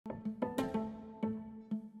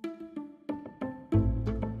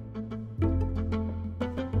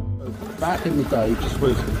Back in the day, this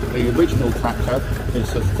was the original tractor.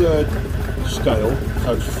 It's a third scale,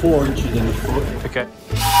 so it's 4 inches in a foot. Okay.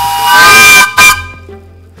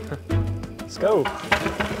 Let's go.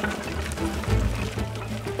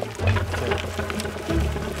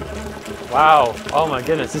 Wow. Oh my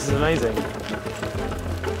goodness, this is amazing.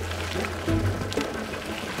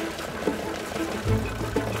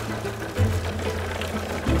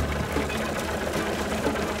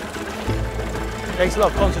 Takes a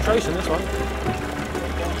lot of concentration, this one.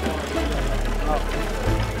 Oh.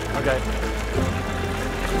 Okay.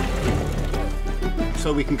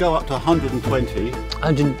 So we can go up to 120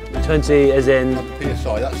 120 as in?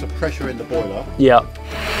 psi. That's the pressure in the boiler. Yeah.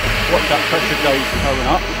 Watch that pressure going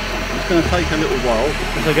up. It's going to take a little while.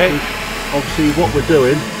 It's okay. Obviously what we're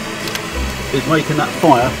doing is making that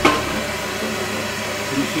fire.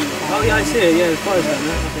 Can you see the fire? Oh yeah, I see it. Yeah, the fire's down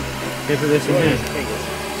there. Go for this in here.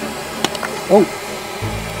 Oh!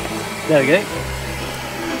 There we go.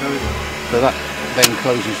 So that then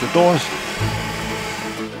closes the doors.